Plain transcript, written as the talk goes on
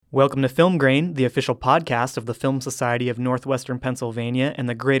Welcome to Film Grain, the official podcast of the Film Society of Northwestern Pennsylvania and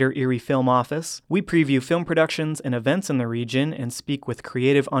the Greater Erie Film Office. We preview film productions and events in the region and speak with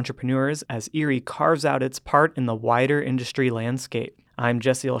creative entrepreneurs as Erie carves out its part in the wider industry landscape. I'm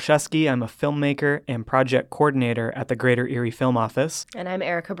Jesse Olszewski. I'm a filmmaker and project coordinator at the Greater Erie Film Office. And I'm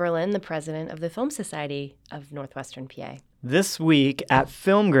Erica Berlin, the president of the Film Society of Northwestern PA. This week at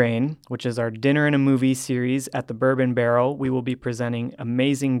Film Grain, which is our dinner and a movie series at the Bourbon Barrel, we will be presenting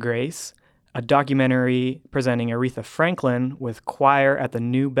Amazing Grace, a documentary presenting Aretha Franklin with choir at the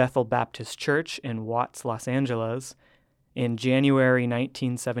New Bethel Baptist Church in Watts, Los Angeles in January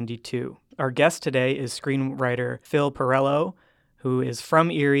 1972. Our guest today is screenwriter Phil Perello, who is from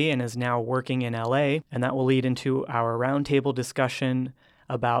Erie and is now working in LA, and that will lead into our roundtable discussion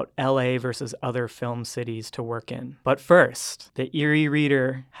about LA versus other film cities to work in. But first, the Erie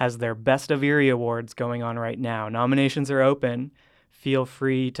Reader has their Best of Erie Awards going on right now. Nominations are open. Feel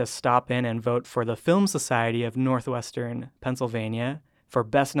free to stop in and vote for the Film Society of Northwestern Pennsylvania for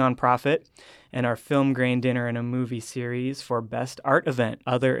Best Nonprofit, and our Film Grain Dinner and a Movie series for Best Art Event.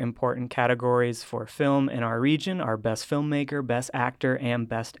 Other important categories for film in our region are Best Filmmaker, Best Actor, and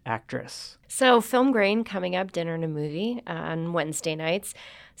Best Actress. So Film Grain coming up, dinner and a movie on Wednesday nights.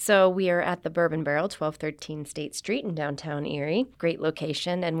 So we are at the Bourbon Barrel, 1213 State Street in downtown Erie. Great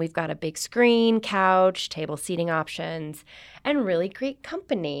location, and we've got a big screen, couch, table seating options, and really great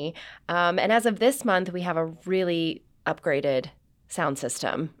company. And as of this month, we have a really upgraded sound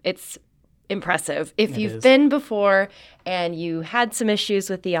system. It's impressive. If you've been before and you had some issues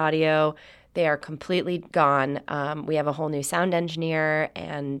with the audio, they are completely gone. We have a whole new sound engineer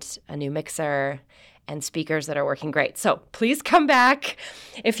and a new mixer and speakers that are working great. So please come back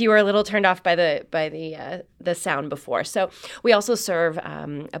if you were a little turned off by the sound before. So we also serve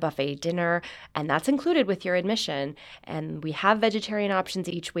a buffet dinner, and that's included with your admission. And we have vegetarian options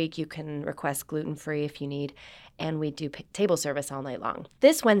each week. You can request gluten-free if you need. And we do table service all night long.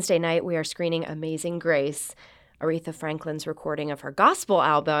 This Wednesday night, we are screening Amazing Grace, Aretha Franklin's recording of her gospel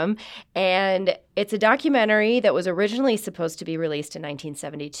album. And it's a documentary that was originally supposed to be released in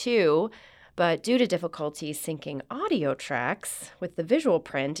 1972, but due to difficulties syncing audio tracks with the visual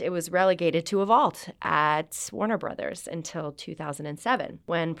print, it was relegated to a vault at Warner Brothers until 2007,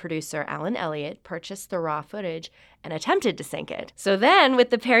 when producer Alan Elliott purchased the raw footage and attempted to sync it. So then, with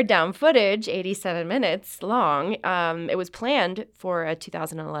the pared down footage, 87 minutes long, it was planned for a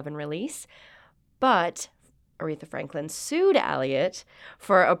 2011 release, but Aretha Franklin sued Elliott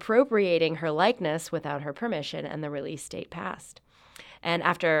for appropriating her likeness without her permission, and the release date passed. And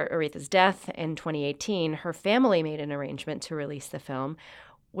after Aretha's death in 2018, her family made an arrangement to release the film,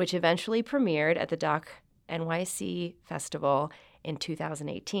 which eventually premiered at the Doc NYC Festival in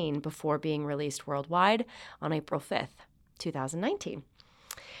 2018 before being released worldwide on April 5th, 2019.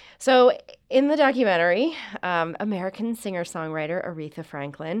 So in the documentary, American singer-songwriter Aretha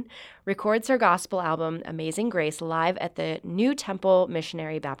Franklin records her gospel album Amazing Grace live at the New Temple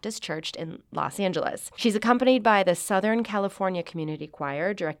Missionary Baptist Church in Los Angeles. She's accompanied by the Southern California Community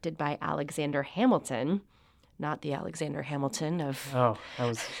Choir, directed by Alexander Hamilton, not the Alexander Hamilton of... Oh,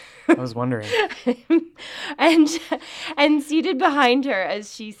 I was wondering. and seated behind her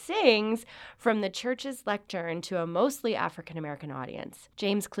as she sings from the church's lectern to a mostly African-American audience.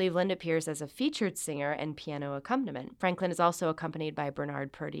 James Cleveland appears as a featured singer and piano accompaniment. Franklin is also accompanied by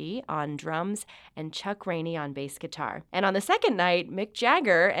Bernard Purdie on drums and Chuck Rainey on bass guitar. And on the second night, Mick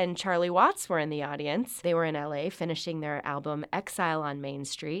Jagger and Charlie Watts were in the audience. They were in LA finishing their album Exile on Main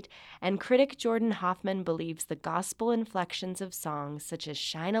Street, and critic Jordan Hoffman believes the gospel inflections of songs such as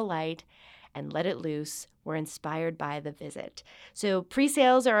Shine a Light and Let It Loose were inspired by the visit. So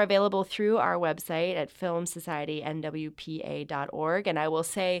pre-sales are available through our website at filmsocietynwpa.org. And I will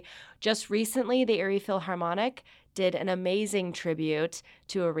say, just recently, the Erie Philharmonic did an amazing tribute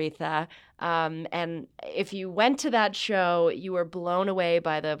to Aretha. And if you went to that show, you were blown away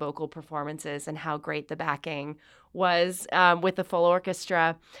by the vocal performances and how great the backing was with the full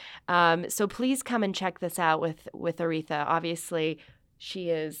orchestra. So please come and check this out with Aretha. Obviously, she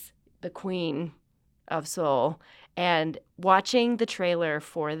is the queen of soul. And watching the trailer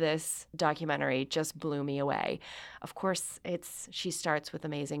for this documentary just blew me away. Of course, she starts with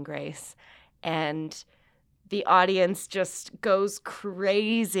Amazing Grace, and the audience just goes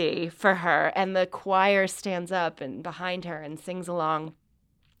crazy for her, and the choir stands up and behind her and sings along.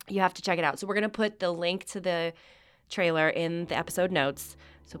 You have to check it out. So we're going to put the link to the trailer in the episode notes,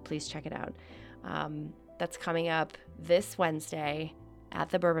 so please check it out. That's coming up this Wednesday at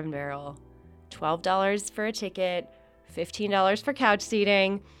the Bourbon Barrel. $12 for a ticket, $15 for couch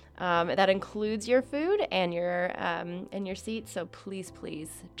seating. That includes your food and your seat. So please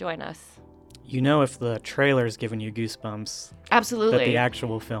join us. You know, if the trailer's giving you goosebumps, Absolutely. that the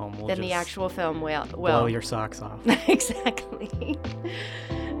actual film will then the actual film will blow your socks off. Exactly.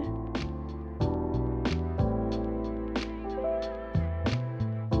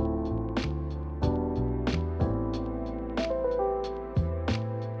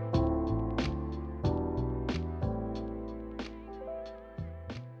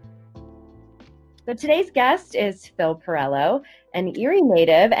 So today's guest is Phil Perello, an Erie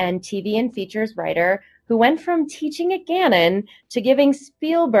native and TV and features writer who went from teaching at Gannon to giving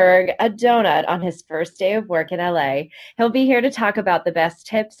Spielberg a donut on his first day of work in LA. He'll be here to talk about the best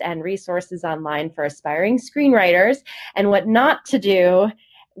tips and resources online for aspiring screenwriters and what not to do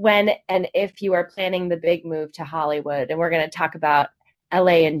when and if you are planning the big move to Hollywood. And we're going to talk about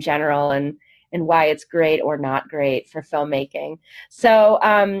LA in general and why it's great or not great for filmmaking.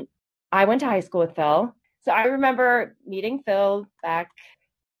 So, I went to high school with Phil. So I remember meeting Phil back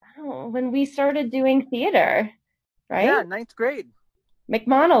when we started doing theater, right? Yeah, 9th grade.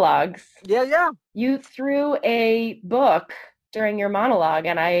 McMonologues. Yeah. You threw a book during your monologue,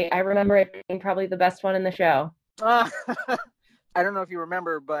 and I remember it being probably the best one in the show. I don't know if you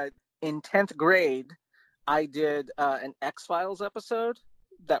remember, but in 10th grade, I did an X-Files episode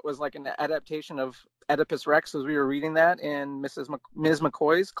that was like an adaptation of Oedipus Rex, as we were reading that in Ms.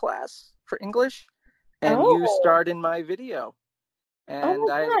 McCoy's class for English, and you starred in my video. And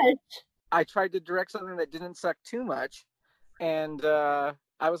I tried to direct something that didn't suck too much, and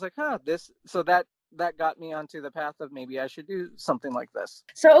I was like, so that got me onto the path of maybe I should do something like this.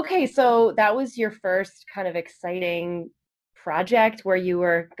 So that was your first kind of exciting project where you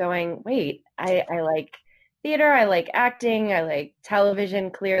were going, wait, I like theater, I like acting, I like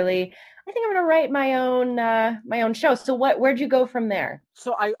television, clearly. I think I'm going to write my own show. So where'd you go from there?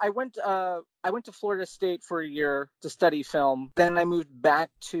 So I went to Florida State for a year to study film. Then I moved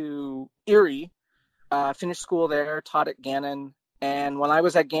back to Erie, finished school there, taught at Gannon. And when I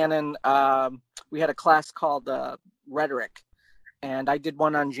was at Gannon, we had a class called Rhetoric. And I did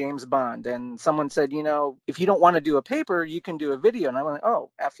one on James Bond. And someone said, if you don't want to do a paper, you can do a video. And I went,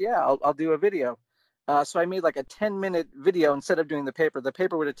 I'll do a video. So I made like a 10-minute video instead of doing the paper. The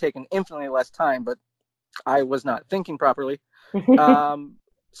paper would have taken infinitely less time, but I was not thinking properly.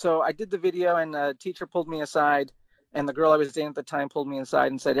 So I did the video, and a teacher pulled me aside, and the girl I was dating at the time pulled me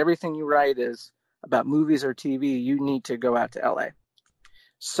aside and said, everything you write is about movies or TV. You need to go out to LA.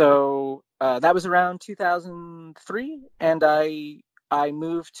 So that was around 2003, and I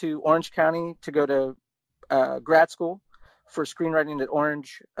moved to Orange County to go to grad school for screenwriting at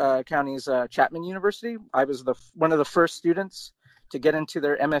Orange County's Chapman University. I was one of the first students to get into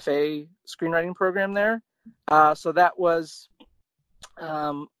their MFA screenwriting program there. So that was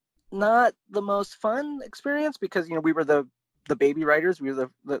not the most fun experience because, we were the baby writers. We were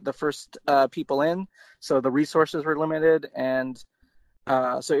the first people in. So the resources were limited. And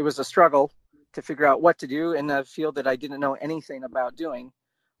so it was a struggle to figure out what to do in a field that I didn't know anything about doing.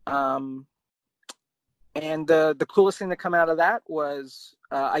 And the coolest thing to come out of that was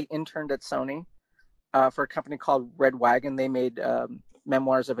I interned at Sony for a company called Red Wagon. They made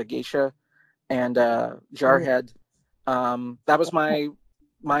Memoirs of a Geisha and Jarhead. That was my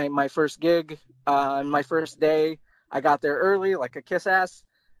first gig. My first day, I got there early like a kiss ass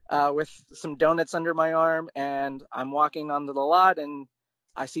with some donuts under my arm. And I'm walking onto the lot and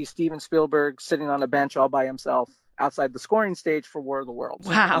I see Steven Spielberg sitting on a bench all by himself outside the scoring stage for War of the Worlds.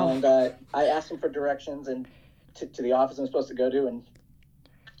 Wow. And I asked him for directions and to the office I'm supposed to go to. And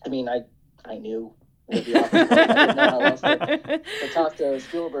I mean, I knew where the office was. I didn't know how else to talk to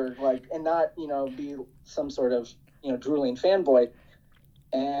Spielberg, and not, be some sort of, drooling fanboy.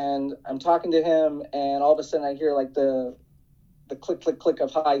 And I'm talking to him, and all of a sudden I hear the click, click, click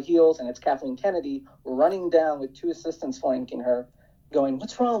of high heels, and it's Kathleen Kennedy running down with two assistants flanking her, going,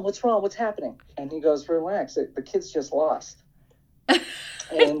 what's wrong? What's happening? And he goes, relax, the kid's just lost.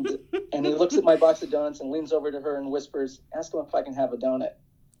 and he looks at my box of donuts and leans over to her and whispers, ask him if I can have a donut.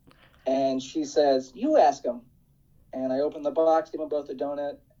 And she says, you ask him. And I open the box, give him both a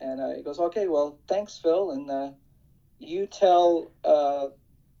donut, and he goes, okay, well, thanks, Phil. And you tell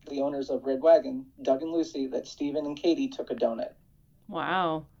the owners of Red Wagon, Doug and Lucy, that Stephen and Katie took a donut.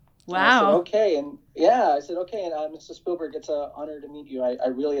 Wow. And I said, okay. And Mr. Spielberg, it's an honor to meet you. I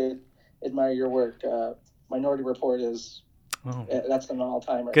really admire your work. Minority Report is, that's an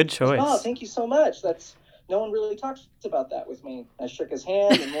all-timer. Good choice. Oh, thank you so much. No one really talks about that with me. I shook his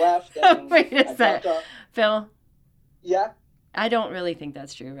hand and left. And Wait a sec. Phil? Yeah? I don't really think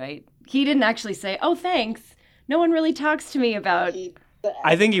that's true, right? He didn't actually say, oh, thanks. No one really talks to me about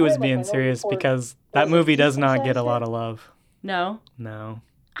I think he was Like, I being know serious before- because that was it movie does decent not get a sized lot hit? of love. No, No.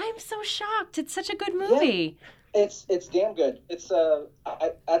 I'm so shocked. It's such a good movie. It's damn good. It's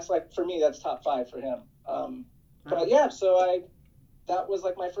that's like, for me, that's top 5 for him. But yeah, so that was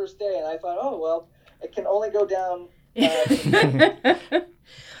like my first day, and I thought, oh well, it can only go down.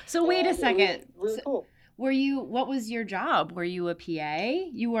 So wait a And it was second. really So cool. what was your job? Were you a PA?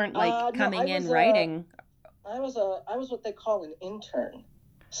 You weren't like No, coming I in was, writing. I was what they call an intern,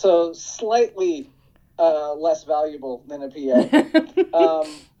 so slightly less valuable than a PA.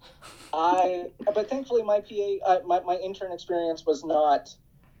 But thankfully my my intern experience was not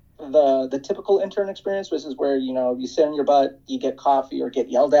the typical intern experience, which is where, you sit on your butt, you get coffee, or get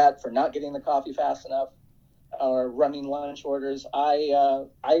yelled at for not getting the coffee fast enough, or running lunch orders. I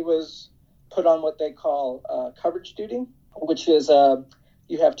was put on what they call coverage duty, which is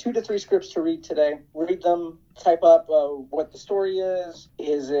you have 2 to 3 scripts to read today. Read them, type up what the story is.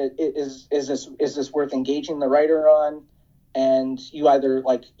 Is this worth engaging the writer on? And you either,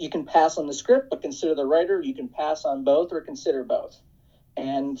 you can pass on the script but consider the writer. You can pass on both or consider both.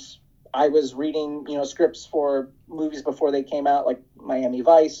 And I was reading, scripts for movies before they came out, like Miami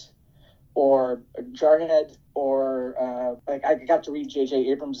Vice or Jarhead, or I got to read J.J.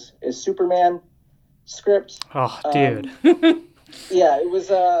 Abrams' Superman script. Oh, dude. Yeah, it was.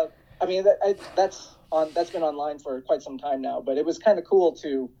 That's been online for quite some time now, but it was kind of cool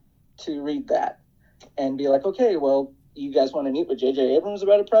to read that and be like, okay, well, you guys want to meet with J.J. Abrams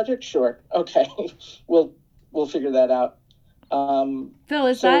about a project? Sure, okay, we'll figure that out. Phil,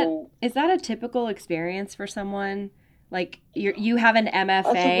 is that a typical experience for someone? Like you have an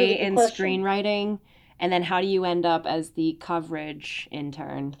MFA really in question. screenwriting, and then how do you end up as the coverage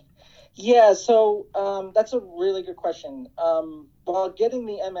intern? Yeah, so that's a really good question. While getting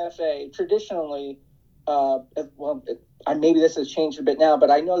the MFA, traditionally, maybe this has changed a bit now, but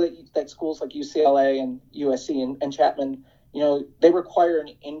I know that schools like UCLA and USC and Chapman, they require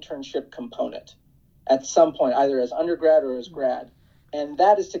an internship component at some point, either as undergrad or as grad. And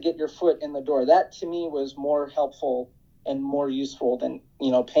that is to get your foot in the door. That, to me, was more helpful and more useful than,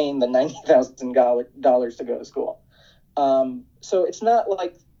 paying the $90,000 to go to school. So it's not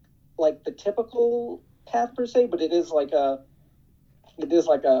like the typical path per se, but it is like a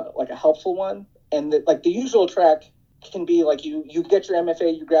helpful one. And the usual track can be like you get your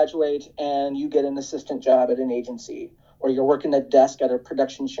MFA, you graduate, and you get an assistant job at an agency, or you're working a desk at a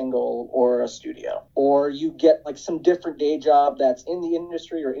production shingle or a studio, or you get some different day job that's in the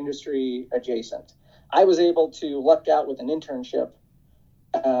industry or industry adjacent. I was able to luck out with an internship.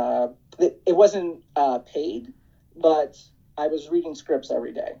 It wasn't paid, but I was reading scripts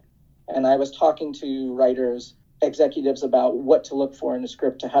every day, and I was talking to writers, executives about what to look for in a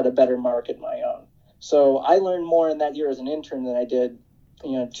script to how to better market my own. So I learned more in that year as an intern than I did,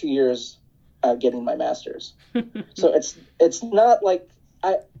 2 years getting my master's. So it's not like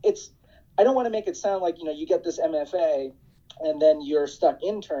I don't want to make it sound like, you get this MFA and then you're stuck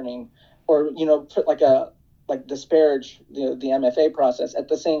interning, or, put disparage the MFA process. At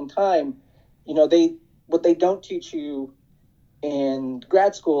the same time, what they don't teach you in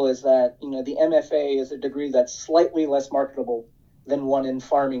grad school is that, the MFA is a degree that's slightly less marketable than one in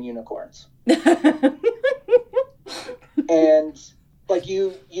farming unicorns. And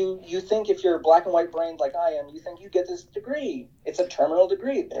you think, if you're black and white brained like I am, you think you get this degree. It's a terminal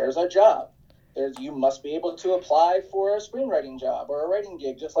degree. There's a job. You must be able to apply for a screenwriting job or a writing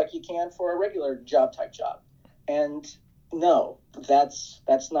gig just like you can for a regular job type job. And no, that's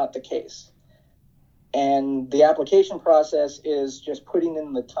not the case. And the application process is just putting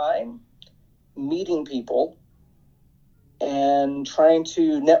in the time, meeting people, and trying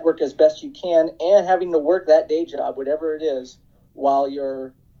to network as best you can, and having to work that day job, whatever it is, while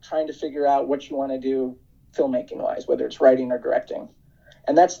you're trying to figure out what you want to do filmmaking-wise, whether it's writing or directing.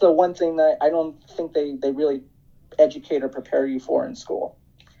 And that's the one thing that I don't think they really educate or prepare you for in school,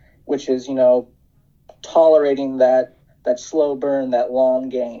 which is, tolerating that slow burn, that long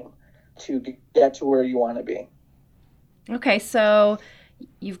game to get to where you want to be. Okay, so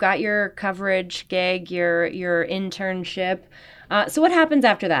you've got your coverage gig, your internship. So what happens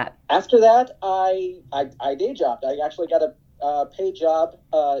after that? After that, I day jobbed. I actually got a paid job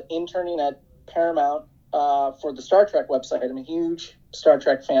interning at Paramount for the Star Trek website. I'm a huge Star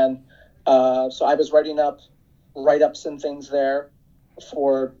Trek fan, so I was writing up write-ups and things there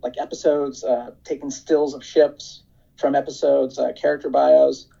for episodes, taking stills of ships from episodes, character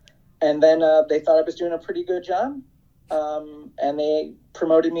bios, and then they thought I was doing a pretty good job. And they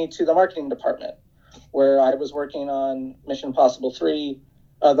promoted me to the marketing department, where I was working on Mission Impossible 3,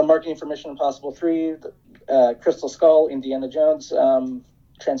 the marketing for Mission Impossible 3, Crystal Skull, Indiana Jones,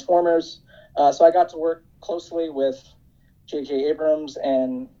 Transformers. So I got to work closely with J.J. Abrams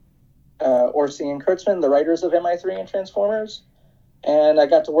and Orci and Kurtzman, the writers of MI3 and Transformers. And I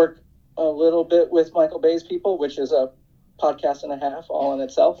got to work a little bit with Michael Bay's people, which is a podcast and a half all in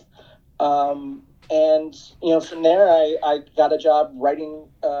itself. And, from there, I got a job writing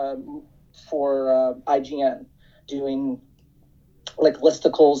for IGN, doing like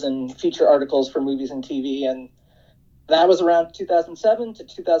listicles and feature articles for movies and TV. And that was around 2007 to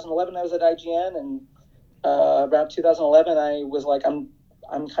 2011. I was at IGN, and around 2011, I was like, I'm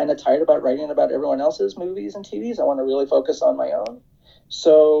kind of tired about writing about everyone else's movies and TVs. I want to really focus on my own.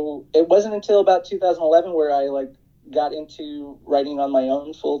 So it wasn't until about 2011 where I got into writing on my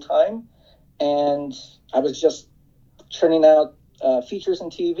own full time, and I was just churning out features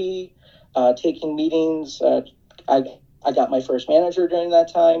and TV, taking meetings. I got my first manager during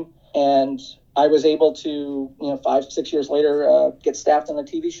that time, and I was able to, 5-6 years later, get staffed on a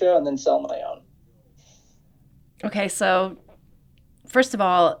TV show and then sell my own. Okay, so first of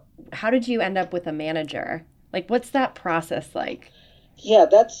all, how did you end up with a manager? Like, what's that process like? Yeah,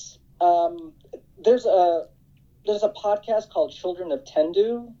 that's there's a podcast called Children of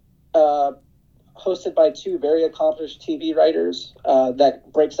Tendu, hosted by two very accomplished TV writers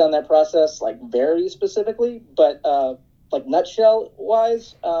that breaks down that process very specifically, but nutshell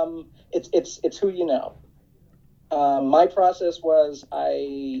wise, it's who you know. My process was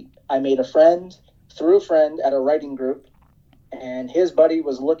I made a friend through a friend at a writing group, and his buddy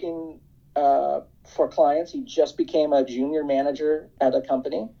was looking for clients. He just became a junior manager at a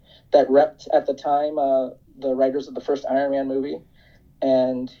company that repped at the time the writers of the first Iron Man movie.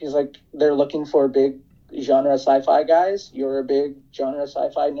 And he's like, they're looking for big genre sci-fi guys. You're a big genre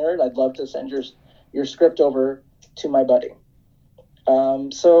sci-fi nerd. I'd love to send your script over to my buddy.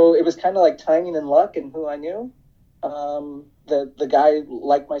 So it was kind of like timing and luck and who I knew. The guy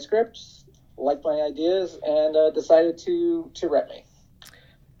liked my scripts, liked my ideas, and decided to rep me.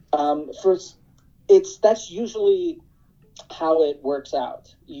 That's usually how it works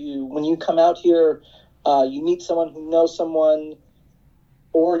out. When you come out here, you meet someone who knows someone,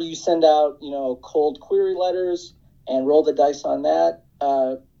 or you send out, cold query letters and roll the dice on that.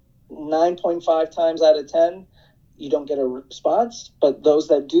 9.5 times out of 10, you don't get a response. But those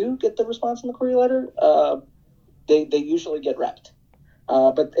that do get the response in the query letter, they usually get repped.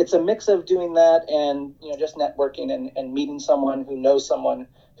 But it's a mix of doing that and, just networking and meeting someone who knows someone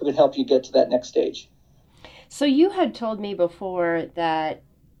who can help you get to that next stage. So you had told me before that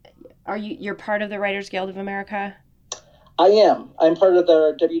you're part of the Writers Guild of America? I am. I'm part of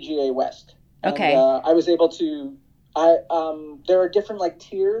the WGA West. Okay. And, I was able to. There are different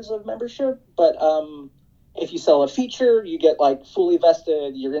tiers of membership, but if you sell a feature, you get fully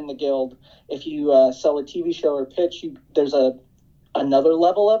vested. You're in the guild. If you sell a TV show or pitch, there's another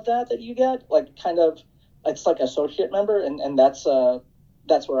level of that you get. It's like associate member, and that's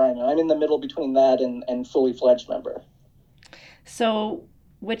where I'm. I'm in the middle between that and fully fledged member. So,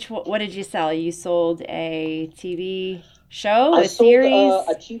 what did you sell? You sold a TV show, I series? Sold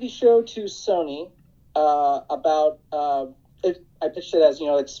a TV show to Sony about. I pitched it as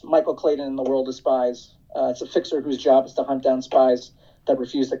it's Michael Clayton in The World of Spies. It's a fixer whose job is to hunt down spies that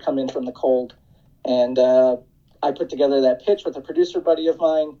refuse to come in from the cold, and I put together that pitch with a producer buddy of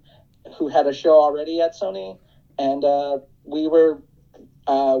mine who had a show already at Sony, and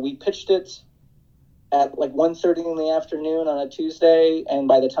we pitched it at 1:30 in the afternoon on a Tuesday, and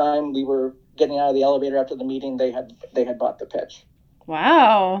by the time we were getting out of the elevator after the meeting, they had bought the pitch.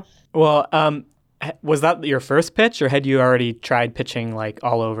 Wow. Well, was that your first pitch, or had you already tried pitching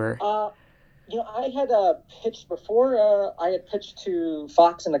all over? I had pitched before. I had pitched to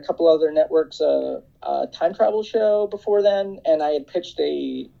Fox and a couple other networks a time travel show before then, and I had pitched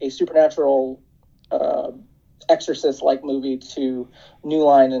a supernatural Exorcist-like movie to New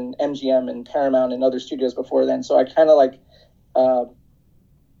Line and MGM and Paramount and other studios before then. So I kind of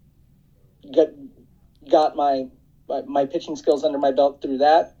got my pitching skills under my belt through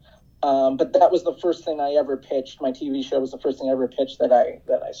that. But that was the first thing I ever pitched. My TV show was the first thing I ever pitched that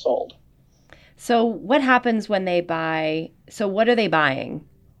I sold. So what happens when they buy? So what are they buying?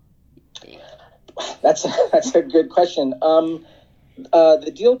 That's a good question.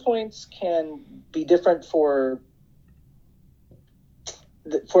 The deal points can be different for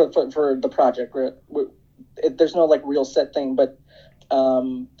the project. There's no real set thing, but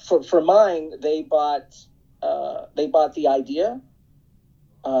for mine, they bought the idea,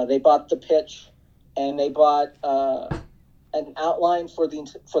 they bought the pitch, and they bought an outline for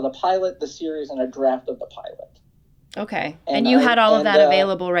the pilot, the series, and a draft of the pilot. Okay. And you had all of that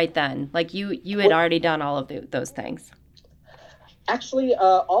available right then? Like you had already done all of those things? Actually,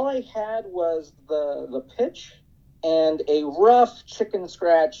 all I had was the pitch and a rough chicken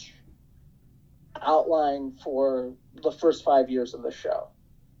scratch outline for the first 5 years of the show.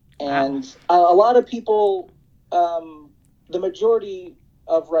 And a lot of people, the majority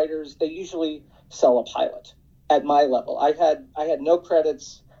of writers, they usually sell a pilot at my level. I had no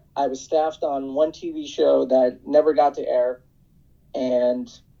credits. I was staffed on one TV show that never got to air. And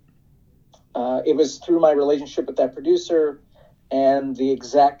it was through my relationship with that producer and the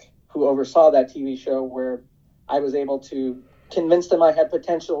exec who oversaw that TV show where I was able to convince them I had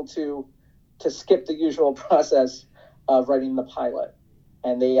potential to skip the usual process of writing the pilot.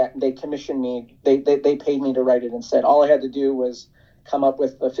 And they commissioned me, they paid me to write it instead. All I had to do was come up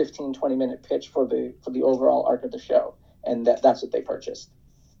with a 15, 20-minute pitch for the overall arc of the show. And that's what they purchased.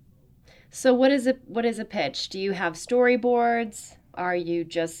 So what is a pitch? Do you have storyboards? Are you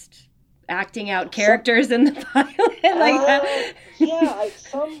just acting out characters in the pilot?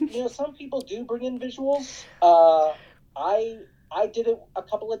 Some people do bring in visuals. I did it a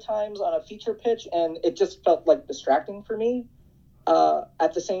couple of times on a feature pitch, and it just felt like distracting for me.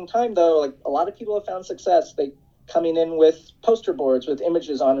 At the same time, though, like a lot of people have found success. They coming in with poster boards with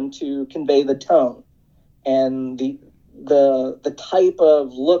images on them to convey the tone and the type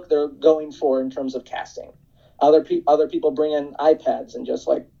of look they're going for in terms of casting. Other people bring in iPads and just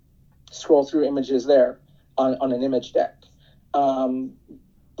like scroll through images there on an image deck.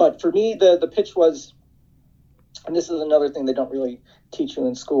 But for me, the pitch was, and this is another thing they don't really teach you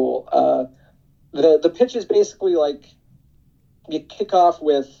in school. The pitch is basically like you kick off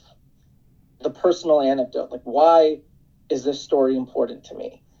with the personal anecdote. Like, why is this story important to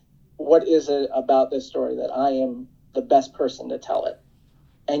me? What is it about this story that I am the best person to tell it?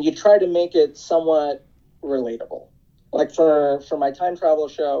 And you try to make it somewhat relatable. Like for my time travel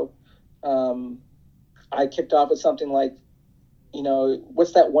show, I kicked off with something like,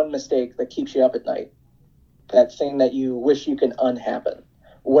 what's that one mistake that keeps you up at night? That thing that you wish you could unhappen.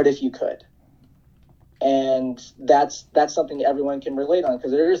 What if you could? And that's something everyone can relate on,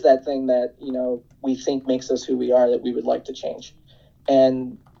 because there is that thing that, we think makes us who we are that we would like to change.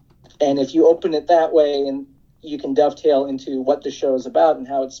 And if you open it that way, and you can dovetail into what the show is about and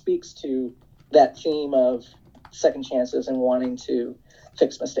how it speaks to that theme of second chances and wanting to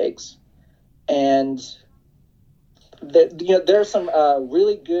fix mistakes. And there are some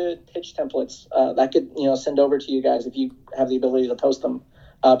really good pitch templates that I could send over to you guys if you have the ability to post them.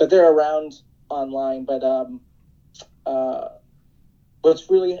 But they're around online. But what's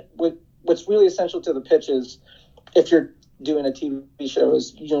really essential to the pitch is, if you're doing a TV show,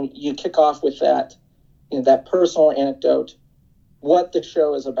 is you kick off with that that personal anecdote, what the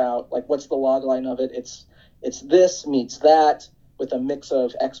show is about, like what's the log line of it. It's this meets that with a mix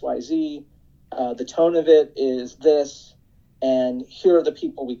of XYZ. The tone of it is this, and here are the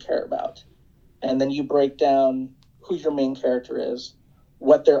people we care about. And then you break down who your main character is,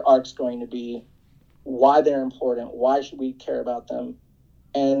 what their arc's going to be, why they're important, why should we care about them.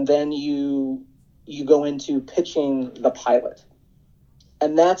 And then you go into pitching the pilot.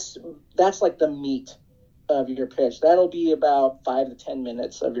 And that's like the meat of your pitch. That'll be about 5 to 10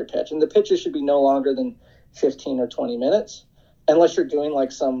 minutes of your pitch. And the pitches should be no longer than 15 or 20 minutes. Unless you're doing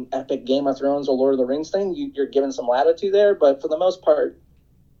like some epic Game of Thrones or Lord of the Rings thing, you're given some latitude there. But for the most part,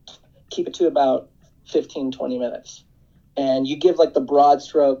 keep it to about 15, 20 minutes. And you give like the broad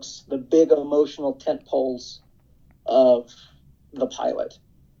strokes, the big emotional tent poles of the pilot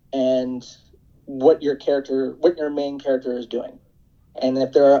and what your main character is doing. And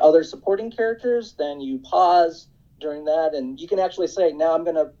if there are other supporting characters, then you pause during that, and you can actually say, now I'm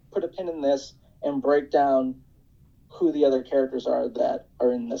going to put a pin in this and break down who the other characters are that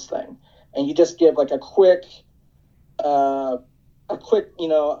are in this thing. And you just give like a quick,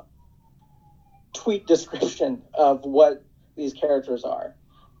 tweet description of what these characters are.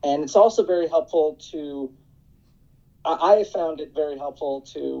 And it's also very helpful I have found it very helpful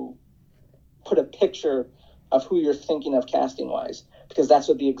to put a picture of who you're thinking of casting wise, because that's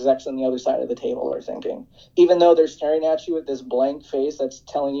what the execs on the other side of the table are thinking. Even though they're staring at you with this blank face that's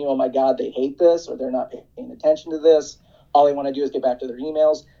telling you, oh my God, they hate this, or they're not paying attention to this. All they want to do is get back to their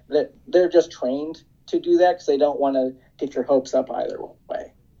emails. That they're just trained to do that because they don't want to get your hopes up either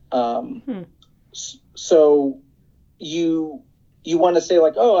way. So you want to say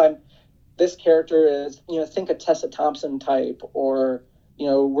like, oh, this character is, think a Tessa Thompson type, or,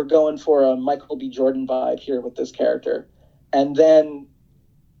 we're going for a Michael B. Jordan vibe here with this character. And then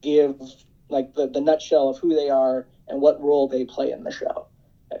give like the nutshell of who they are and what role they play in the show.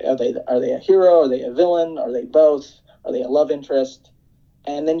 are they a hero? Are they a villain? Are they both? Are they a love interest?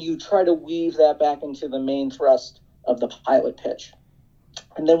 And then you try to weave that back into the main thrust of the pilot pitch.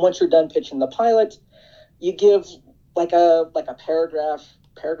 And then once you're done pitching the pilot, you give like a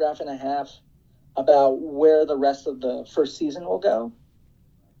paragraph and a half about where the rest of the first season will go,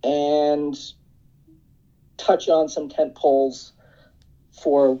 and touch on some tent poles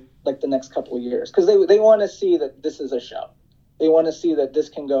for like the next couple of years, because they want to see that this is a show. They want to see that this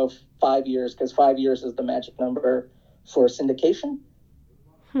can go 5 years, because 5 years is the magic number for syndication.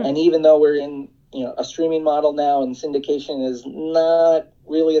 And even though we're in a streaming model now, and syndication is not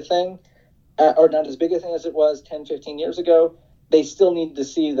really a thing, or not as big a thing as it was 10, 15 years ago, they still need to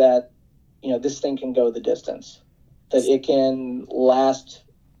see that this thing can go the distance, that it can last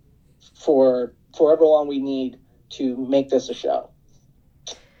for however long we need to make this a show.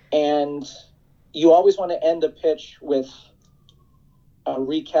 And you always want to end a pitch with a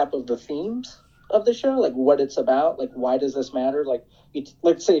recap of the themes of the show, like what it's about, like why does this matter? Like,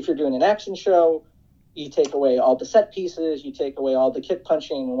 let's say if you're doing an action show, you take away all the set pieces, you take away all the kick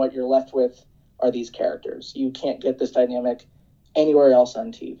punching, and what you're left with are these characters. You can't get this dynamic anywhere else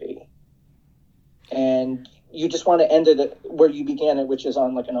on TV. And you just want to end it where you began it, which is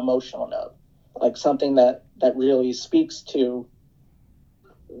on like an emotional note, like something that really speaks to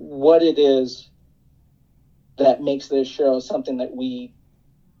what it is that makes this show something that we,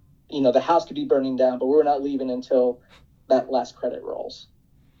 the house could be burning down, but we're not leaving until that last credit rolls.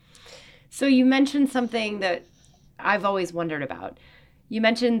 So you mentioned something that I've always wondered about. You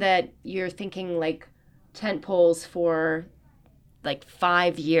mentioned that you're thinking like tent poles for like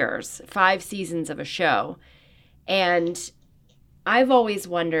 5 years, 5 seasons of a show. And I've always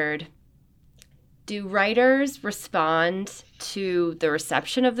wondered, do writers respond to the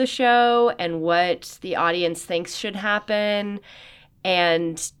reception of the show and what the audience thinks should happen?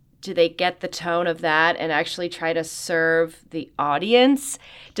 And do they get the tone of that and actually try to serve the audience?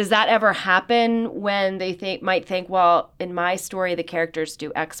 Does that ever happen when they might think, well, in my story, the characters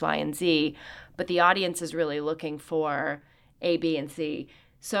do X, Y, and Z, but the audience is really looking for A, B, and C.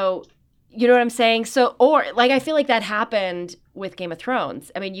 So, you know what I'm saying? So, or like, I feel like that happened with Game of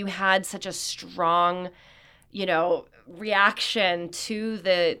Thrones. I mean, you had such a strong, reaction to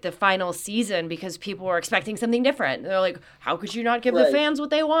the final season because people were expecting something different. They're like, how could you not give the fans what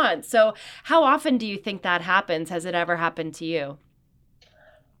they want? So how often do you think that happens? Has it ever happened to you?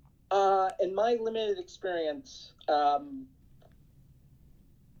 In my limited experience,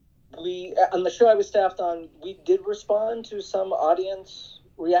 we on the show I was staffed on, we did respond to some audience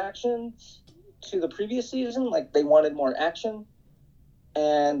reactions to the previous season. Like, they wanted more action,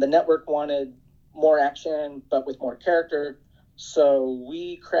 and the network wanted more action but with more character. So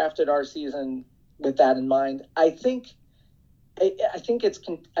we crafted our season with that in mind. I think it's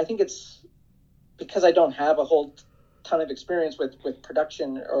because I don't have a whole ton of experience with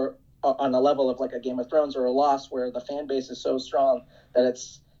production or on a level of like a Game of Thrones or a Lost, where the fan base is so strong that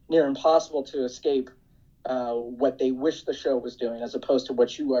it's near impossible to escape what they wish the show was doing as opposed to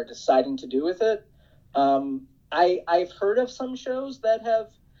what you are deciding to do with it. I've heard of some shows that have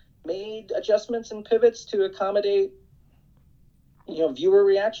made adjustments and pivots to accommodate, viewer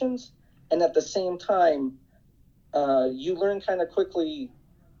reactions. And at the same time, you learn kind of quickly,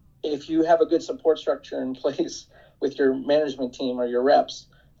 if you have a good support structure in place with your management team or your reps,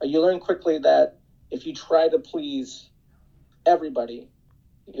 you learn quickly that if you try to please everybody,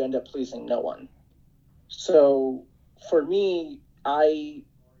 you end up pleasing no one. So for me, I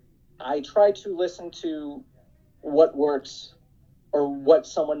try to listen to what works or what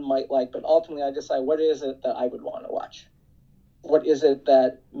someone might like, but ultimately I decide, what is it that I would want to watch? What is it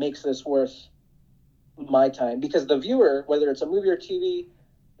that makes this worth my time? Because the viewer, whether it's a movie or TV,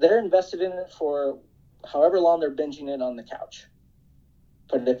 they're invested in it for however long they're binging it on the couch.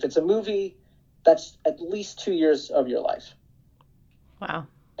 But if it's a movie, that's at least 2 years of your life. Wow.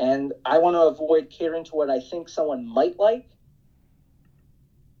 And I want to avoid catering to what I think someone might like,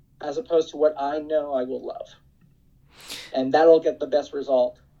 as opposed to what I know I will love. And that'll get the best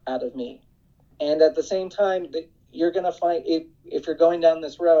result out of me. And at the same time, you're going to find, if you're going down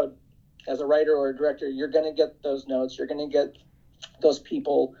this road as a writer or a director, you're going to get those notes. You're going to get those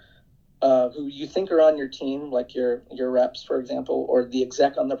people who you think are on your team, like your reps, for example, or the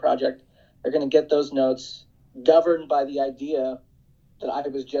exec on the project. They're going to get those notes governed by the idea that I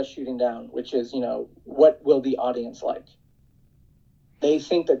was just shooting down, which is, what will the audience like? They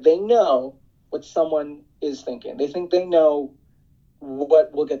think that they know what someone is thinking. They think they know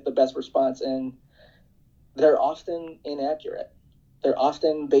what will get the best response, and they're often inaccurate. They're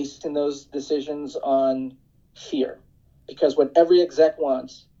often basing those decisions on fear, because what every exec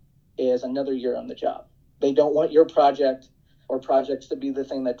wants is another year on the job. They don't want your project or projects to be the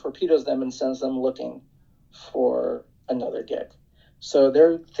thing that torpedoes them and sends them looking for another gig. So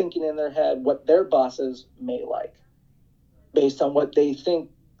they're thinking in their head what their bosses may like, based on what they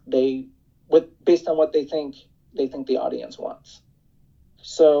think the audience wants.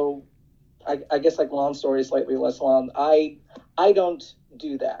 So I guess, like, long story, slightly less long. I don't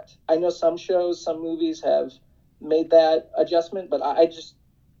do that. I know some shows, some movies have made that adjustment, but I just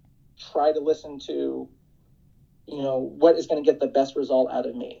try to listen to, what is going to get the best result out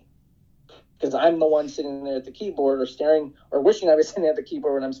of me. Because I'm the one sitting there at the keyboard or staring or wishing I was sitting at the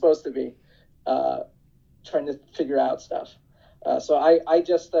keyboard when I'm supposed to be, trying to figure out stuff. So I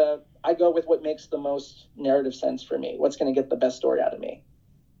go with what makes the most narrative sense for me. What's going to get the best story out of me.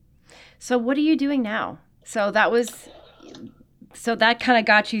 So what are you doing now? So that kind of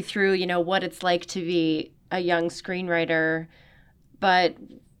got you through, what it's like to be a young screenwriter. But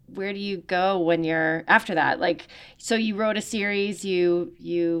where do you go when you're after that? Like, so you wrote a series, you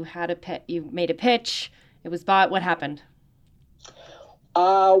made a pitch, it was bought. What happened?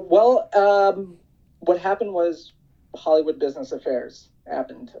 What happened was Hollywood Business Affairs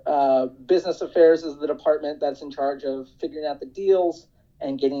happened. Business Affairs is the department that's in charge of figuring out the deals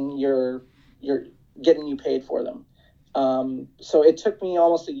and getting you paid for them. So it took me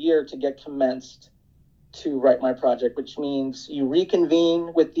almost a year to get commenced to write my project, which means you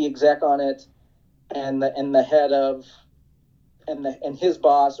reconvene with the exec on it, and the head of and his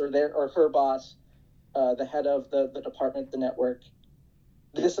boss or her boss, the head of the department, the network.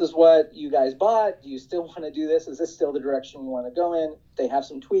 This is what you guys bought. Do you still want to do this? Is this still the direction you want to go in? If they have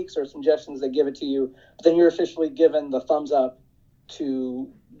some tweaks or suggestions, they give it to you. But then you're officially given the thumbs up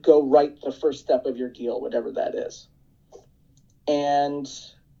to go write the first step of your deal, whatever that is. And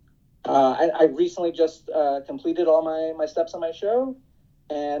I recently just completed all my steps on my show,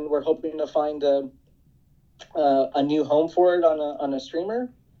 and we're hoping to find a new home for it on a streamer.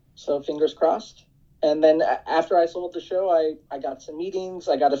 So fingers crossed. And then after I sold the show, I got some meetings.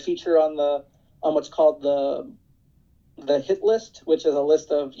 I got a feature on what's called the hit list, which is a list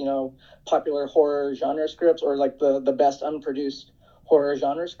of popular horror genre scripts, or like the best unproduced horror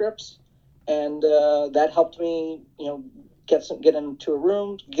genre scripts. And that helped me get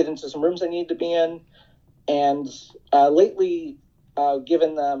into some rooms I need to be in. And lately,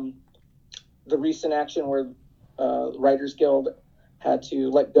 given the recent action where Writers Guild had to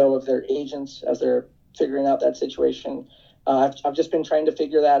let go of their agents as they're figuring out that situation, I've just been trying to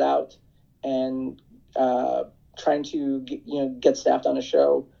figure that out and trying to get staffed on a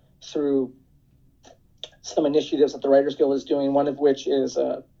show through some initiatives that the Writers Guild is doing, one of which is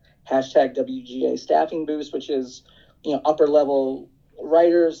hashtag WGA Staffing Boost, which is upper level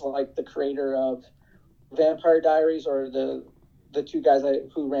writers like the creator of Vampire Diaries or the two guys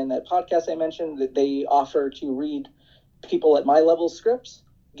who ran that podcast I mentioned, that they offer to read people at my level scripts,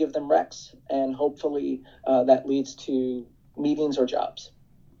 give them recs, and hopefully that leads to meetings or jobs.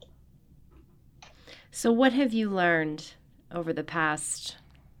 So what have you learned over the past,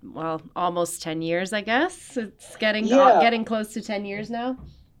 almost 10 years, I guess? It's getting close to 10 years now.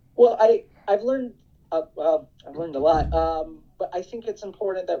 Well, I've learned a lot, but I think it's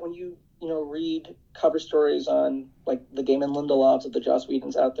important that when you read cover stories on like the Damon Lindelofs of the Joss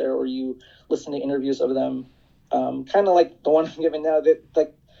Whedons out there, or you listen to interviews of them, kind of like the one I'm giving now, that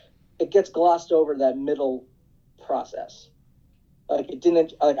like it gets glossed over, that middle process. Like I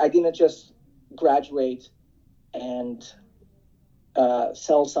didn't just graduate and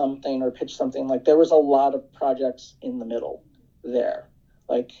sell something or pitch something. Like there was a lot of projects in the middle there.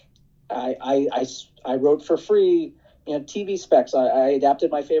 Like I wrote for free, TV specs. I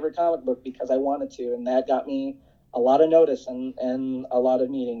adapted my favorite comic book because I wanted to, and that got me a lot of notice and a lot of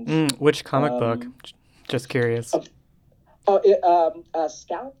meetings. Which comic book? Just curious.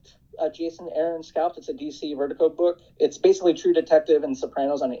 Scalped. Jason Aaron Scalped. It's a DC Vertigo book. It's basically True Detective and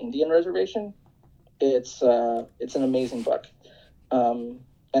Sopranos on an Indian reservation. It's an amazing book. And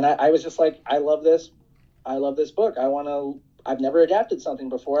I was just like, I love this book. I've never adapted something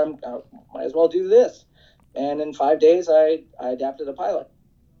before. I might as well do this. And in 5 days, I adapted a pilot,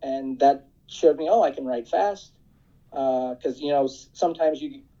 and that showed me, I can write fast. Because sometimes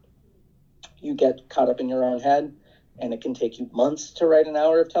you get caught up in your own head, and it can take you months to write an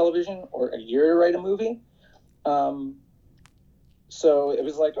hour of television or a year to write a movie. So it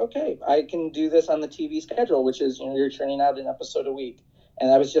was like, okay, I can do this on the TV schedule, which is, you're churning out an episode a week. And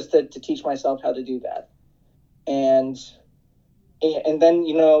that was just to teach myself how to do that. And then,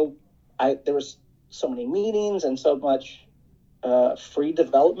 there was so many meetings and so much free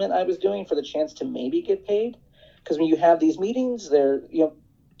development I was doing for the chance to maybe get paid. Because when you have these meetings, they're,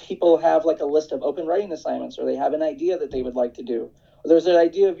 people have like a list of open writing assignments, or they have an idea that they would like to do, or there's an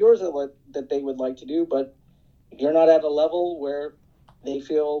idea of yours that they would like to do, but you're not at a level where they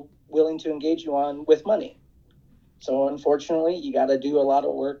feel willing to engage you on with money. So unfortunately, you got to do a lot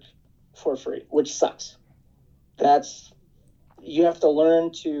of work for free, which sucks. You have to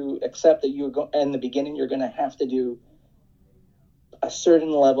learn to accept that in the beginning, you're going to have to do a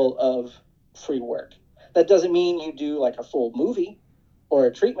certain level of free work. That doesn't mean you do like a full movie or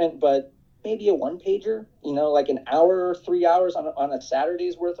a treatment, but maybe a one-pager, like an hour or 3 hours on a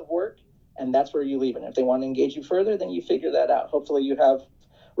Saturday's worth of work, and that's where you leave it. And if they want to engage you further, then you figure that out. Hopefully you have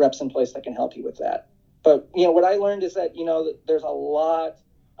reps in place that can help you with that. But, what I learned is that, there's a lot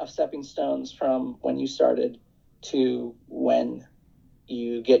of stepping stones from when you started to when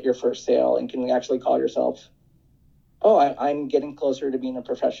you get your first sale and can actually call yourself, I'm getting closer to being a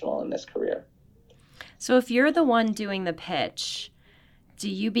professional in this career. So if you're the one doing the pitch, do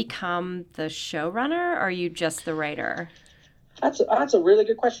you become the showrunner, or are you just the writer? That's a really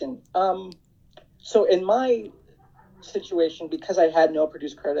good question. So in my situation, because I had no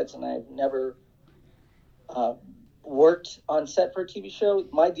produced credits and I've never worked on set for a TV show,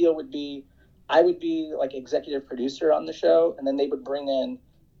 my deal would be I would be like executive producer on the show, and then they would bring in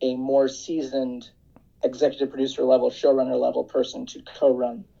a more seasoned executive producer level, showrunner level person to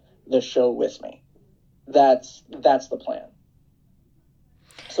co-run the show with me. That's the plan.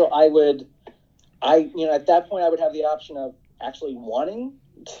 So at that point, I would have the option of actually wanting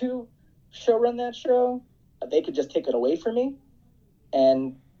to showrun that show. They could just take it away from me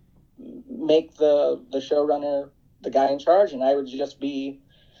and make the showrunner the guy in charge, and I would just be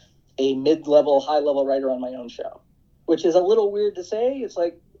a mid-level, high-level writer on my own show, which is a little weird to say. It's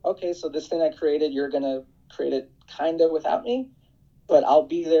like, okay, so this thing I created, you're going to create it kind of without me, but I'll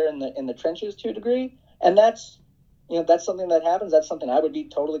be there in the trenches to a degree. And that's something that happens. That's something I would be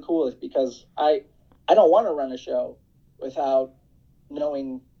totally cool with, because I don't want to run a show without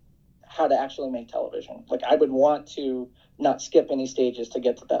knowing how to actually make television. Like, I would want to not skip any stages to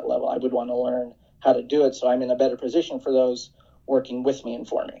get to that level. I would want to learn how to do it so I'm in a better position for those working with me and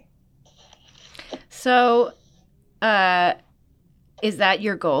for me. So, is that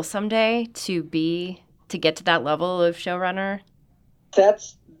your goal someday, to get to that level of showrunner? That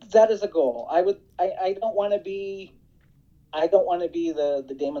is a goal. I don't want to be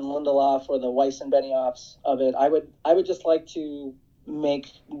the Damon Lindelof or the Weiss and Benioffs of it. I would just like to make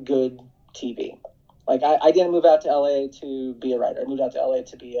good TV. Like, I didn't move out to LA to be a writer. I moved out to LA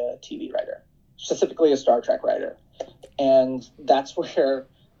to be a TV writer, specifically a Star Trek writer. And that's where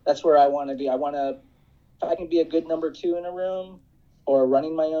I want to be. If I can be a good number 2 in a room or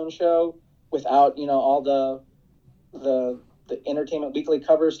running my own show without, all the Entertainment Weekly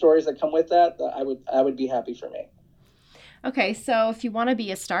cover stories that come with that, I would be happy for me. Okay, so if you want to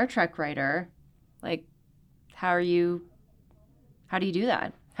be a Star Trek writer, like, how do you do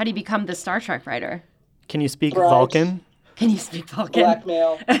that? How do you become the Star Trek writer? Can you speak Vulcan? Can you speak Vulcan?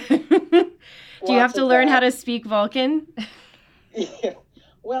 Blackmail. Do you have to learn how to speak Vulcan? Yeah.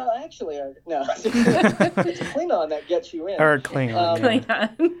 Well, actually, no. It's Klingon that gets you in. Or Klingon.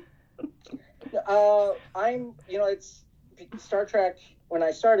 Klingon. It's Star Trek. When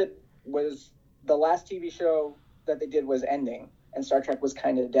I started, was the last TV show that they did was ending, and Star Trek was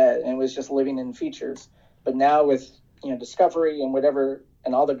kind of dead, and it was just living in features. But now with Discovery and whatever,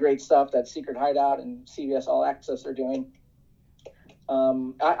 and all the great stuff that Secret Hideout and CBS All Access are doing,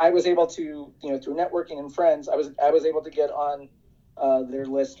 I was able to, through networking and friends, I was able to get on their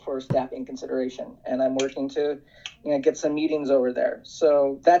list for staffing consideration, and I'm working to, get some meetings over there.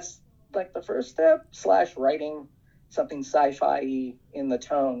 So that's like the first step, / writing something sci-fi in the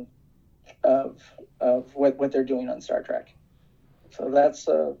tone of what they're doing on Star Trek. So that's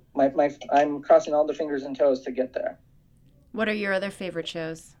I'm crossing all the fingers and toes to get there. What are your other favorite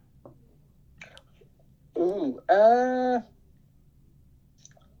shows? Ooh, I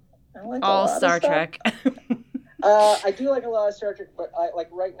like all Star Trek. I do like a lot of Star Trek, but I like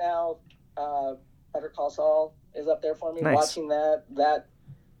right now, Better Call Saul is up there for me. Nice. Watching that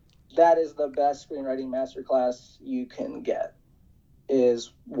is the best screenwriting masterclass you can get.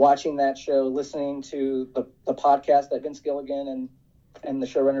 Is watching that show, listening to the podcast that Vince Gilligan and the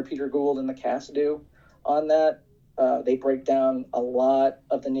showrunner Peter Gould and the cast do on that. They break down a lot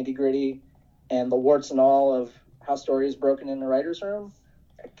of the nitty gritty and the warts and all of how story is broken in the writer's room.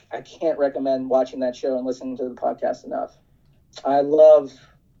 I can't recommend watching that show and listening to the podcast enough. I love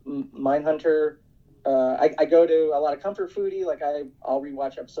Mindhunter. I go to a lot of comfort foodie. Like I'll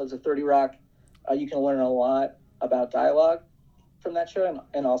rewatch episodes of 30 Rock. You can learn a lot about dialogue from that show,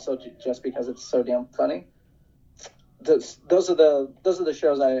 and also just because it's so damn funny. those are the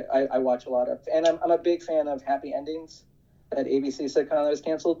shows I watch a lot of, and I'm a big fan of Happy Endings, that ABC sitcom that was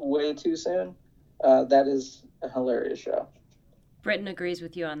canceled way too soon. That is a hilarious show. Britton agrees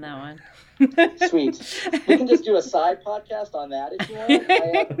with you on that one. Sweet. We can just do a side podcast on that if you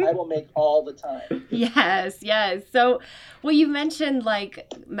want. I will make all the time. Yes. So, well, you mentioned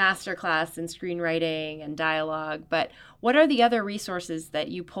like masterclass in screenwriting and dialogue, but what are the other resources that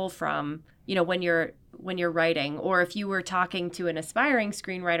you pull from, when you're writing, or if you were talking to an aspiring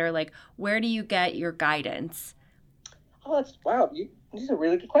screenwriter, like where do you get your guidance? Oh, wow. These are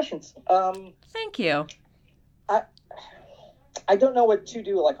really good questions. Thank you. I don't know what to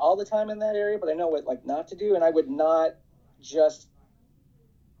do like all the time in that area, but I know what like not to do, and I would not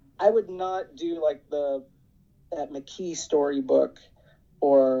do like that McKee storybook,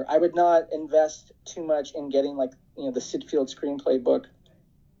 or I would not invest too much in getting like the Sid Field screenplay book.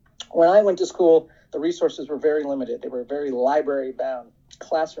 When I went to school, the resources were very limited. They were very library bound,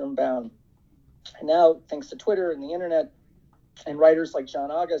 classroom bound. And now, thanks to Twitter and the internet and writers like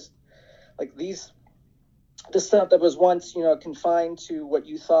John August, like this stuff that was once, confined to what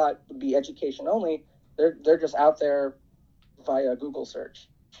you thought would be education only, they're just out there via Google search.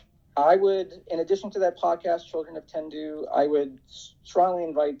 I would, in addition to that podcast, Children of Tendu, I would strongly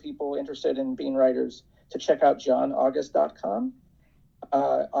invite people interested in being writers to check out johnaugust.com.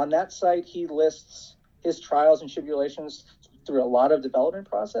 On that site, he lists his trials and tribulations through a lot of development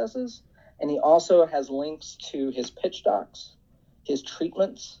processes, and he also has links to his pitch docs, his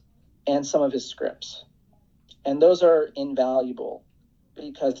treatments, and some of his scripts. And those are invaluable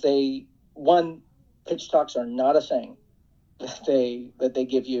because pitch talks are not a thing that they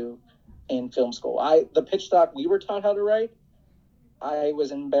give you in film school. The pitch talk we were taught how to write, I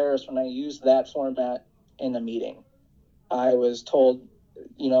was embarrassed when I used that format in a meeting. I was told,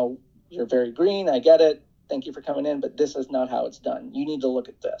 you're very green, I get it, thank you for coming in, but this is not how it's done. You need to look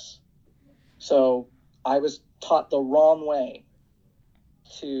at this. So I was taught the wrong way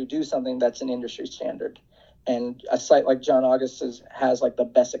to do something that's an industry standard. And a site like John August has like the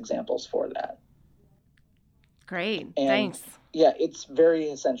best examples for that. Great. And, thanks. Yeah, it's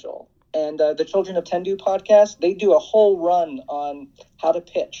very essential. And the Children of Tendu podcast, they do a whole run on how to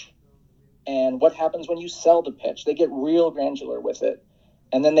pitch and what happens when you sell the pitch. They get real granular with it.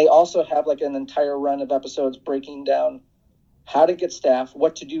 And then they also have like an entire run of episodes breaking down how to get staff,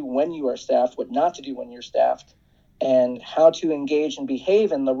 what to do when you are staffed, what not to do when you're staffed, and how to engage and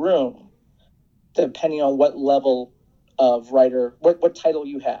behave in the room, depending on what level of writer, what title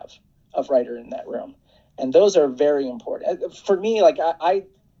you have of writer in that room. And those are very important. For me, like I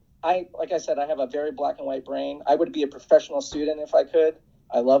like I said, I have a very black and white brain. I would be a professional student if I could.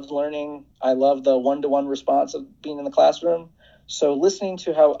 I loved learning. I love the one-to-one response of being in the classroom. So listening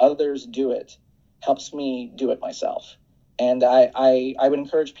to how others do it helps me do it myself. And I would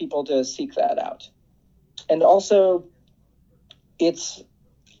encourage people to seek that out. And also, I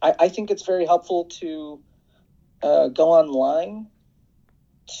think it's very helpful to go online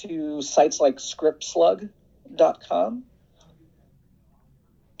to sites like scriptslug.com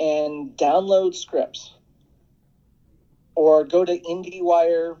and download scripts, or go to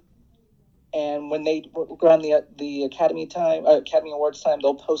IndieWire, and when they go on the Academy Awards time,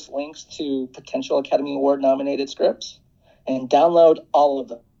 they'll post links to potential Academy Award nominated scripts, and download all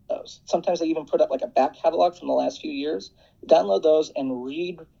of those. Sometimes they even put up like a back catalog from the last few years. Download those and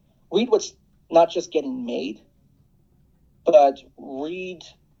read what's not just getting made, but read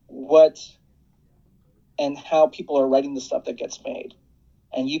what and how people are writing the stuff that gets made.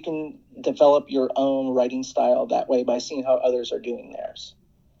 And you can develop your own writing style that way by seeing how others are doing theirs.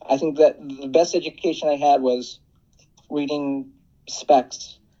 I think that the best education I had was reading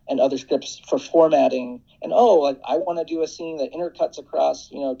specs and other scripts for formatting. And, I want to do a scene that intercuts across,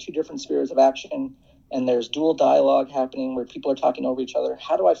 two different spheres of action, and there's dual dialogue happening where people are talking over each other.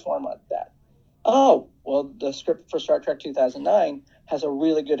 How do I format that? Oh, well, the script for Star Trek 2009 has a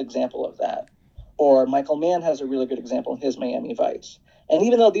really good example of that. Or Michael Mann has a really good example in his Miami Vice. And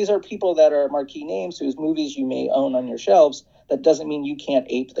even though these are people that are marquee names whose movies you may own on your shelves, that doesn't mean you can't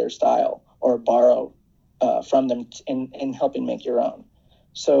ape their style or borrow from them in helping make your own.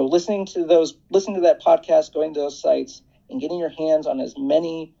 So listening to that podcast, going to those sites, and getting your hands on as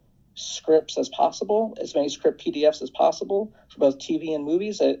many scripts as possible, as many script PDFs as possible for both TV and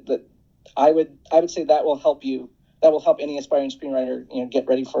movies, that I would say that will help you. That will help any aspiring screenwriter, get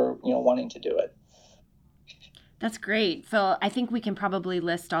ready for, wanting to do it. That's great, Phil. I think we can probably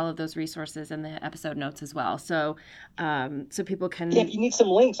list all of those resources in the episode notes as well, so people can. Yeah, if you need some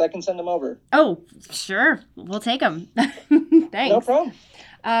links, I can send them over. Oh, sure, we'll take them. Thanks. No problem.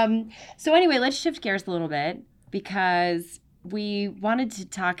 So anyway, let's shift gears a little bit. because we wanted to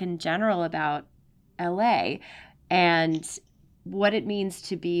talk in general about LA and what it means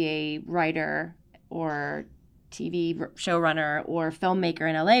to be a writer or TV showrunner or filmmaker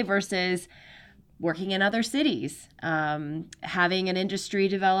in LA versus working in other cities, having an industry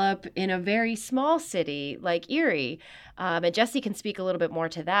develop in a very small city like Erie. And Jesse can speak a little bit more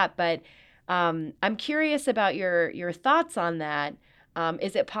to that, but I'm curious about your thoughts on that.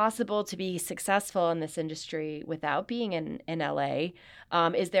 Is it possible to be successful in this industry without being in LA?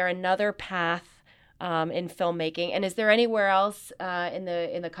 Is there another path in filmmaking? And is there anywhere else in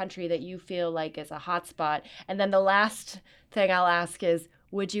the country that you feel like is a hotspot? And then the last thing I'll ask is,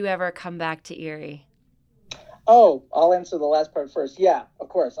 would you ever come back to Erie? Oh, I'll answer the last part first. Yeah, of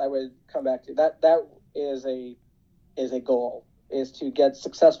course, I would come back to that. That is a goal, is to get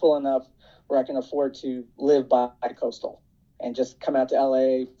successful enough where I can afford to live by coastal and just come out to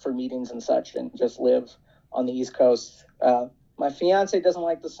LA for meetings and such and just live on the East Coast. My fiance doesn't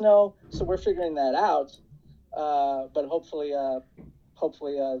like the snow, so we're figuring that out. But hopefully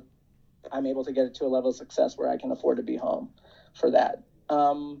I'm able to get it to a level of success where I can afford to be home for that.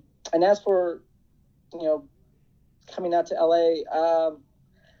 And as for, coming out to LA,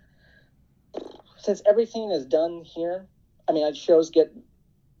 since everything is done here, I mean, shows get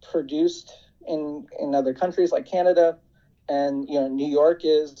produced in other countries like Canada, and New York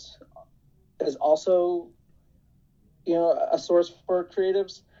is also a source for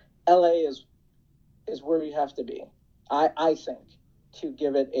creatives. LA is where you have to be, I think, to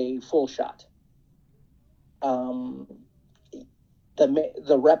give it a full shot.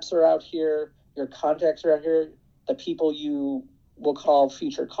 The reps are out here, your contacts are out here, the people you will call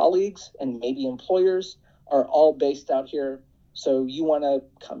future colleagues and maybe employers are all based out here. So you want to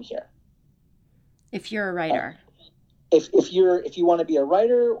come here. If you're a writer. If you want to be a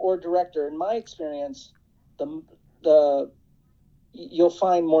writer or director, in my experience, you'll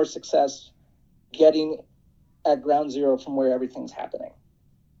find more success getting at ground zero from where everything's happening.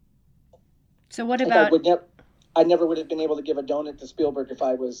 So what about... I never would have been able to give a donut to Spielberg if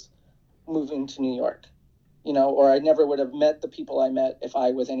I was moving to New York, or I never would have met the people I met if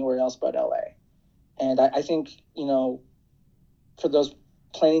I was anywhere else but LA. And I think, for those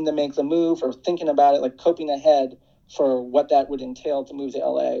planning to make the move or thinking about it, like coping ahead for what that would entail to move to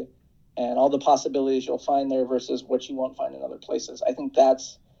LA and all the possibilities you'll find there versus what you won't find in other places. I think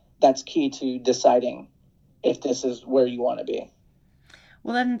that's key to deciding if this is where you want to be.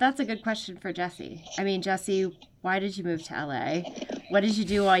 Well, then that's a good question for Jesse. I mean, Jesse, why did you move to LA? What did you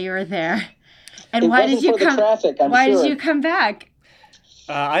do while you were there? And why did you come? Why did you come back?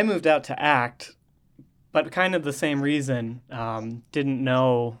 I moved out to act, but kind of the same reason. Didn't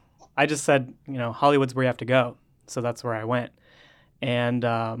know. I just said, Hollywood's where you have to go, so that's where I went. And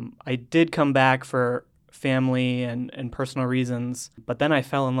I did come back for family and personal reasons, but then I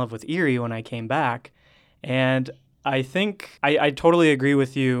fell in love with Erie when I came back, and I think I totally agree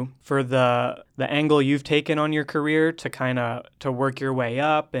with you for the angle you've taken on your career to work your way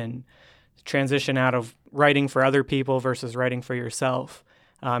up and transition out of writing for other people versus writing for yourself.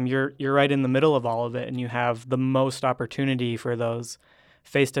 You're right in the middle of all of it, and you have the most opportunity for those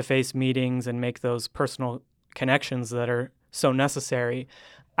face-to-face meetings and make those personal connections that are so necessary.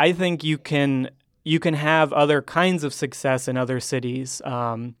 I think you can have other kinds of success in other cities.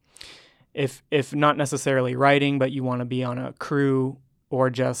 If not necessarily writing, but you want to be on a crew or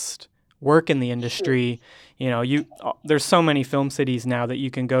just work in the industry, there's so many film cities now that you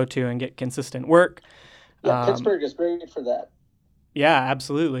can go to and get consistent work. Yeah, Pittsburgh is great for that. Yeah,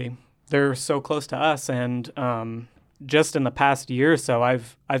 absolutely. They're so close to us, and just in the past year or so,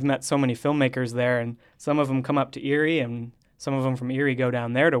 I've met so many filmmakers there, and some of them come up to Erie, and some of them from Erie go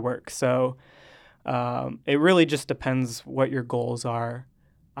down there to work. So it really just depends what your goals are,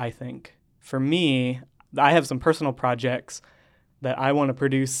 I think. For me, I have some personal projects that I want to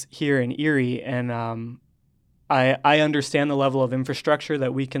produce here in Erie, and I understand the level of infrastructure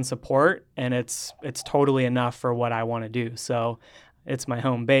that we can support, and it's totally enough for what I want to do. So it's my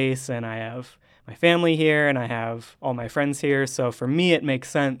home base, and I have my family here, and I have all my friends here. So for me, it makes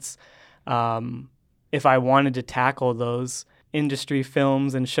sense. If I wanted to tackle those industry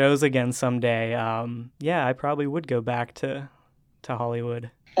films and shows again someday, I probably would go back to Hollywood.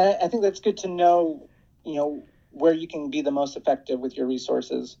 I think that's good to know, where you can be the most effective with your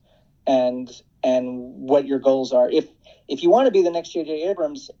resources and what your goals are. If you want to be the next J.J.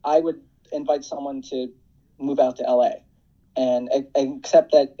 Abrams, I would invite someone to move out to L.A. and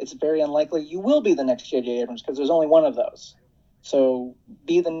accept that it's very unlikely you will be the next J.J. Abrams because there's only one of those. So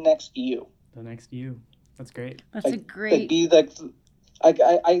be the next you. The next you. That's great. That's a great... Be like,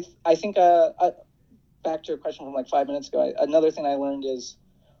 I think back to your question from like 5 minutes ago, another thing I learned is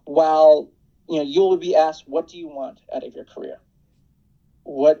while, you'll be asked, what do you want out of your career?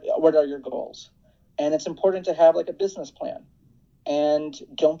 What are your goals? And it's important to have like a business plan, and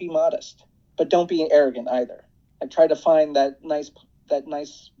don't be modest, but don't be arrogant either. I try to find that nice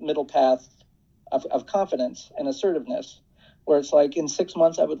middle path of confidence and assertiveness, where it's like, in 6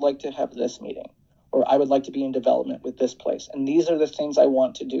 months, I would like to have this meeting, or I would like to be in development with this place. And these are the things I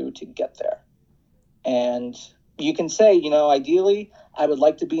want to do to get there. And you can say, ideally, I would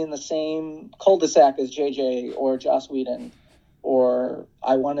like to be in the same cul-de-sac as JJ or Joss Whedon, or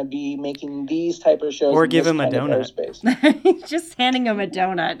I want to be making these type of shows. Or give him a donut. Just handing him a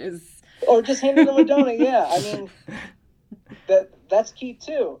donut is... Or just handing him a donut, yeah. I mean, that's key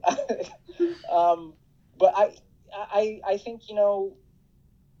too. But I think, a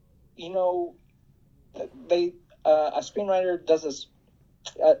screenwriter does this.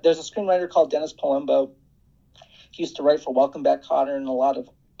 There's a screenwriter called Dennis Palumbo. He used to write for Welcome Back, Kotter and a lot of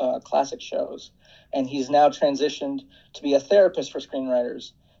classic shows. And he's now transitioned to be a therapist for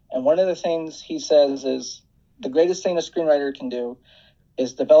screenwriters. And one of the things he says is the greatest thing a screenwriter can do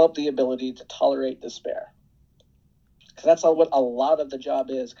is develop the ability to tolerate despair. Because that's what a lot of the job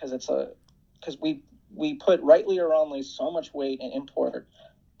is, because we put, rightly or wrongly, so much weight and import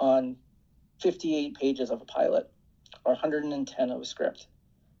on 58 pages of a pilot or 110 of a script.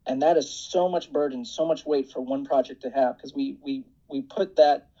 And that is so much burden, so much weight for one project to have, because we put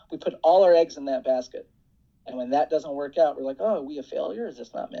all our eggs in that basket. And when that doesn't work out, we're like, oh, are we a failure? Is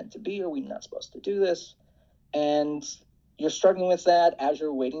this not meant to be? Are we not supposed to do this? And you're struggling with that as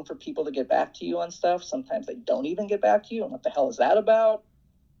you're waiting for people to get back to you on stuff. Sometimes they don't even get back to you. And what the hell is that about?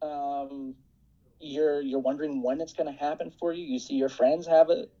 You're wondering when it's going to happen for you. You see your friends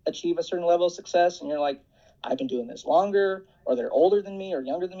achieve a certain level of success, and you're like, I've been doing this longer, or they're older than me or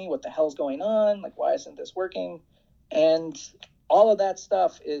younger than me. What the hell's going on? Like, why isn't this working? And all of that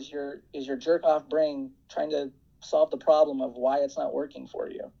stuff is your jerk off brain trying to solve the problem of why it's not working for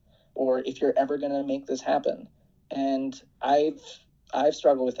you, or if you're ever going to make this happen. And I've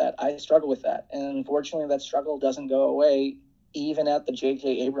struggled with that. I struggle with that. And unfortunately, that struggle doesn't go away even at the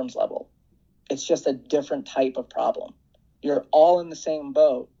J.J. Abrams level. It's just a different type of problem. You're all in the same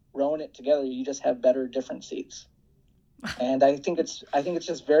boat, rowing it together. You just have better, different seats. And I think it's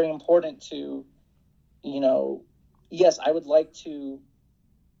just very important to, yes, I would like to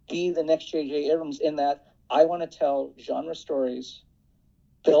be the next J.J. Abrams in that I want to tell genre stories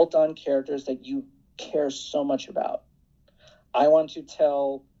built on characters that you care so much about. I want to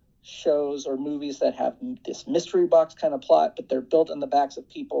tell shows or movies that have this mystery box kind of plot, but they're built on the backs of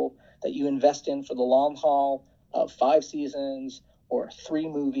people that you invest in for the long haul of 5 seasons or 3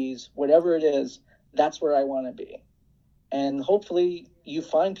 movies, whatever it is. That's where I want to be. And hopefully you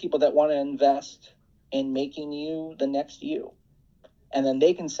find people that want to invest in making you the next you. And then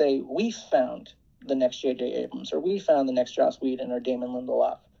they can say, we found the next J.J. Abrams, or we found the next Joss Whedon or Damon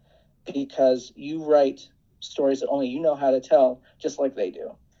Lindelof, because you write stories that only you know how to tell, just like they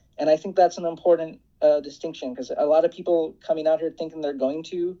do. And I think that's an important distinction, because a lot of people coming out here thinking they're going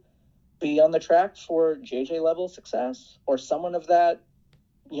to be on the track for JJ level success or someone of that,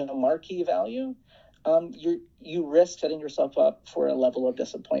 marquee value, you risk setting yourself up for a level of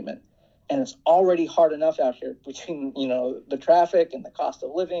disappointment. And it's already hard enough out here between, the traffic and the cost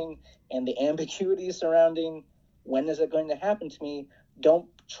of living and the ambiguity surrounding when is it going to happen to me. Don't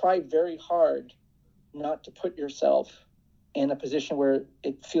try very hard not to put yourself in a position where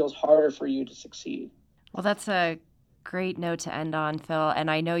it feels harder for you to succeed. Well, that's a great note to end on, Phil. And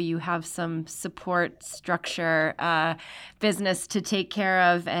I know you have some support structure business to take care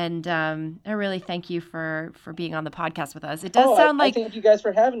of. And I really thank you for being on the podcast with us. It does sound like... I thank you guys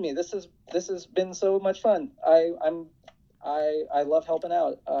for having me. This has been so much fun. I love helping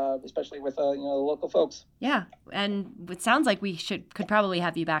out, especially with the local folks. Yeah, and it sounds like we could probably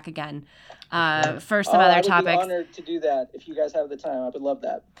have you back again for some other topics. I would be honored to do that if you guys have the time. I would love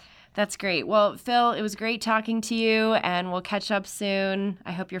that. That's great. Well, Phil, it was great talking to you, and we'll catch up soon.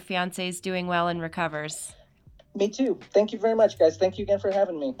 I hope your fiancé is doing well and recovers. Me too. Thank you very much, guys. Thank you again for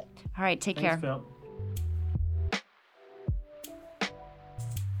having me. All right, take care. Phil.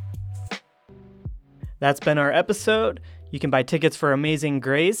 That's been our episode. You can buy tickets for Amazing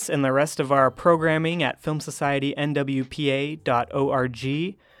Grace and the rest of our programming at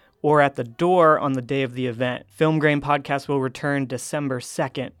filmsocietyNWPA.org or at the door on the day of the event. Film Grain Podcast will return December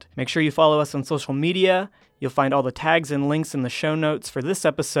 2nd. Make sure you follow us on social media. You'll find all the tags and links in the show notes for this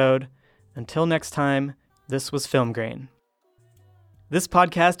episode. Until next time, this was Film Grain. This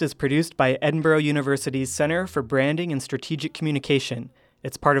podcast is produced by Edinburgh University's Center for Branding and Strategic Communication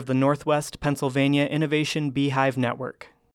It's part of the Northwest Pennsylvania Innovation Beehive Network.